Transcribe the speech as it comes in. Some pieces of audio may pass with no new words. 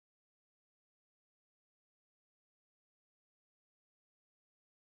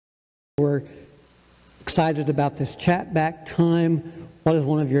We're excited about this chat back time. What is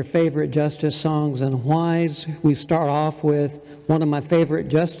one of your favorite Justice songs and whys? We start off with one of my favorite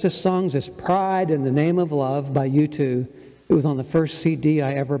Justice songs is Pride in the Name of Love by U2. It was on the first CD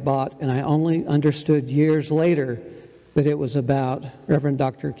I ever bought, and I only understood years later that it was about Reverend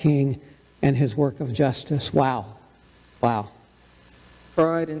Dr. King and his work of justice. Wow. Wow.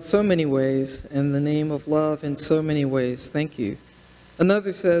 Pride in so many ways, and the name of love in so many ways. Thank you.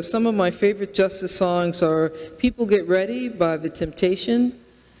 Another says, some of my favorite Justice songs are People Get Ready by The Temptation,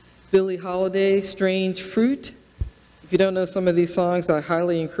 Billie Holiday, Strange Fruit. If you don't know some of these songs, I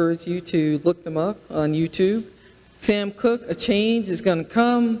highly encourage you to look them up on YouTube. Sam Cooke, A Change Is Gonna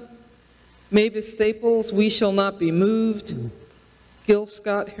Come. Mavis Staples, We Shall Not Be Moved. Gil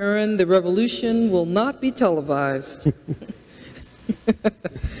Scott-Heron, The Revolution Will Not Be Televised.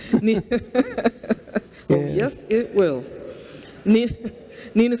 Oh, yes, it will.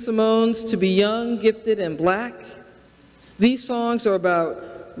 Nina Simone's To Be Young, Gifted, and Black. These songs are about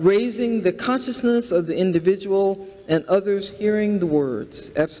raising the consciousness of the individual and others hearing the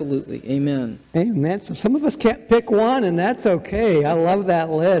words. Absolutely. Amen. Amen. So some of us can't pick one, and that's okay. I love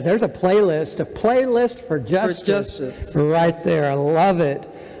that list. There's a playlist for justice. For justice. Right there. I love it.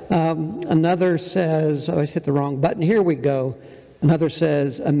 Another says, oh, I hit the wrong button. Here we go. Another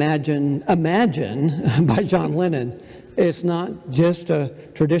says, Imagine by John Lennon. It's not just a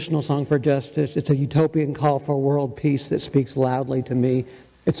traditional song for justice. It's a utopian call for world peace that speaks loudly to me.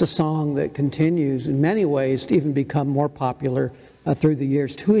 It's a song that continues in many ways to even become more popular through the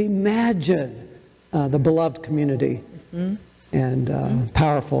years. To imagine the beloved community and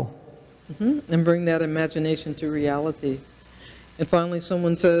powerful. And bring that imagination to reality. And finally,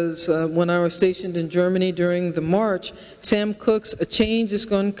 someone says, when I was stationed in Germany during the march, Sam Cooke's A Change Is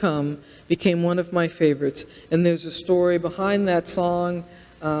Gonna Come became one of my favorites. And there's a story behind that song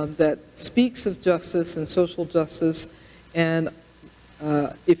that speaks of justice and social justice. And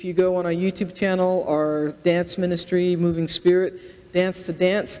if you go on our YouTube channel, our dance ministry, Moving Spirit, danced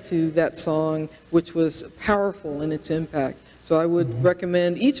to that song, which was powerful in its impact. So I would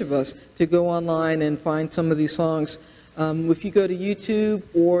recommend each of us to go online and find some of these songs. If you go to YouTube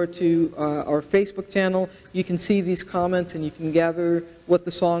or to our Facebook channel, you can see these comments and you can gather what the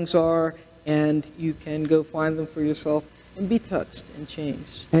songs are, and you can go find them for yourself and be touched and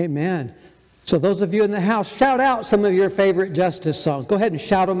changed. Amen. So those of you in the house, shout out some of your favorite justice songs. Go ahead and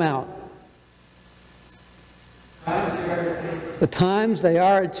shout them out. The times they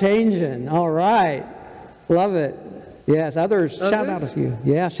are changing. All right. Love it. Yes, others? Shout out a few.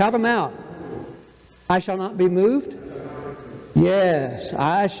 Yeah, shout them out. I Shall Not Be Moved. Yes,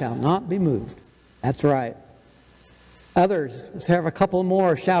 I shall not be moved. That's right. Others, let's have a couple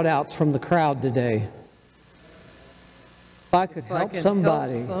more shout outs from the crowd today. If I could help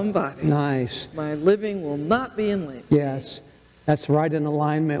somebody. Help somebody. Nice. My living will not be in vain. Yes, that's right in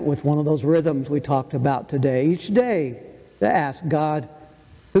alignment with one of those rhythms we talked about today. Each day to ask God,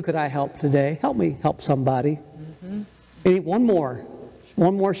 who could I help today? Help me help somebody. One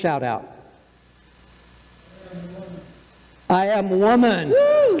more shout out. I am woman.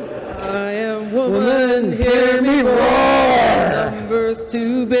 Woo! I am woman, hear me roar. Numbers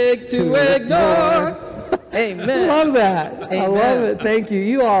too big to ignore. Amen. Love that. Amen. I love it. Thank you.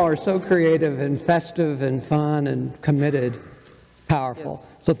 You all are so creative and festive and fun and committed. Powerful. Yes.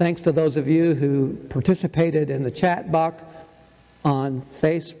 So thanks to those of you who participated in the chat box on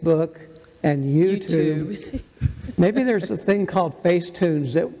Facebook and YouTube. Maybe there's a thing called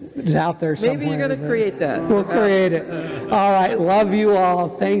Facetunes that is out there somewhere. Maybe you're going to create that. We'll create it. All right. Love you all.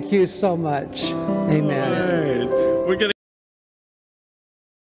 Thank you so much. Amen.